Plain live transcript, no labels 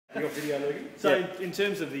got video, Lugie? So in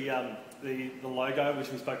terms of the logo,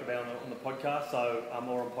 which we spoke about on the podcast, so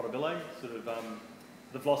more on Portobello, sort of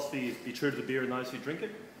the philosophy is be true to the beer and those who drink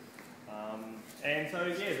it. And so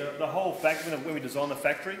yeah, the whole factory, when we designed the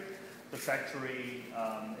factory,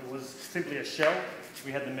 it was simply a shell.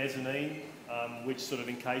 We had the mezzanine, which sort of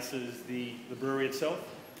encases the brewery itself.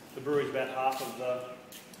 The brewery is about half of the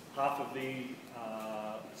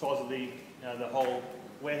size of the whole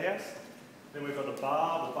warehouse. Then we've got the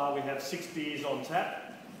bar. The bar, we have 6 beers on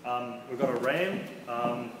tap. We've got a ram.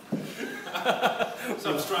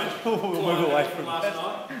 Some strange. We'll move away from last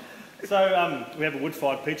night. So we have a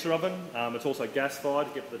wood-fired pizza oven. It's also gas-fired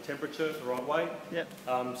to get the temperature the right way.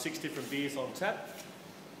 Yep. 6 different beers on tap.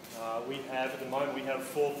 At the moment we have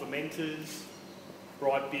 4 fermenters,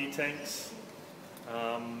 bright beer tanks.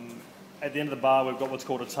 At the end of the bar we've got what's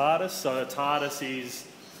called a TARDIS. So a TARDIS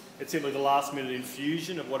it's simply the last minute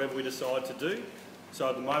infusion of whatever we decide to do. So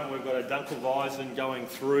at the moment we've got a Dunkelweizen going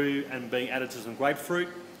through and being added to some grapefruit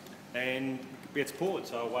and it gets poured,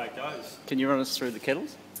 so away it goes. Can you run us through the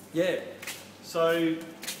kettles? Yeah. So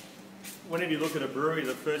whenever you look at a brewery,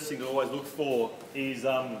 the first thing to always look for is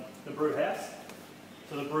the brew house.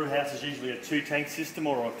 So the brew house is usually a 2-tank system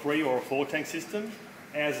or a 3 or a 4-tank system.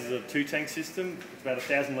 Ours is a 2-tank system. It's about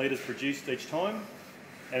 1,000 litres produced each time.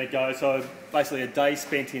 And it goes, so basically a day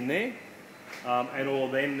spent in there,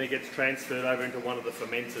 and then it gets transferred over into one of the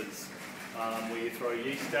fermenters where you throw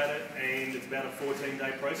yeast at it, and it's about a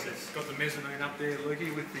 14-day process. Got the mezzanine up there,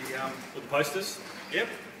 Lukey, with the posters. Yep.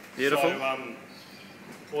 Beautiful. So,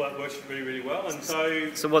 all that works really, really well. And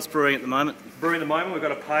so what's brewing at the moment? Brewing at the moment, we've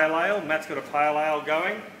got a pale ale. Matt's got a pale ale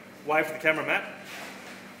going. Wave for the camera, Matt.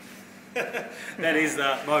 That is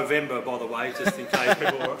Movember, by the way, just in case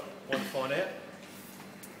people want to find out.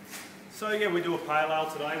 So yeah, we do a pale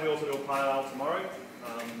ale today. We also do a pale ale tomorrow.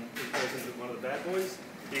 This is one of the bad boys.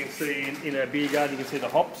 You can see in our beer garden, you can see the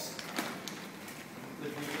hops.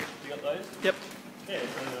 You got those? Yep. Yeah,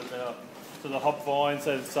 so the hop vines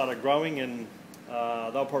have started growing, and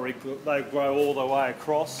they grow all the way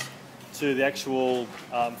across to the actual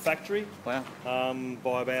factory. Wow.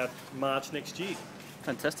 By about March next year.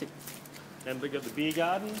 Fantastic. And we've got the beer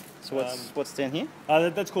garden. So what's down here?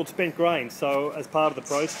 That's called spent grain. So as part of the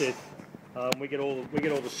process, we get all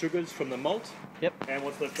the sugars from the malt. Yep. And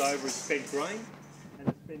what's left over is spent grain. And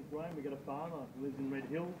the spent grain, we get a farmer who lives in Red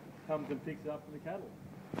Hill, comes and picks it up for the cattle.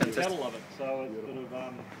 Fantastic. The cattle love it. So it's sort of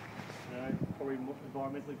probably more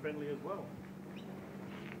environmentally friendly as well.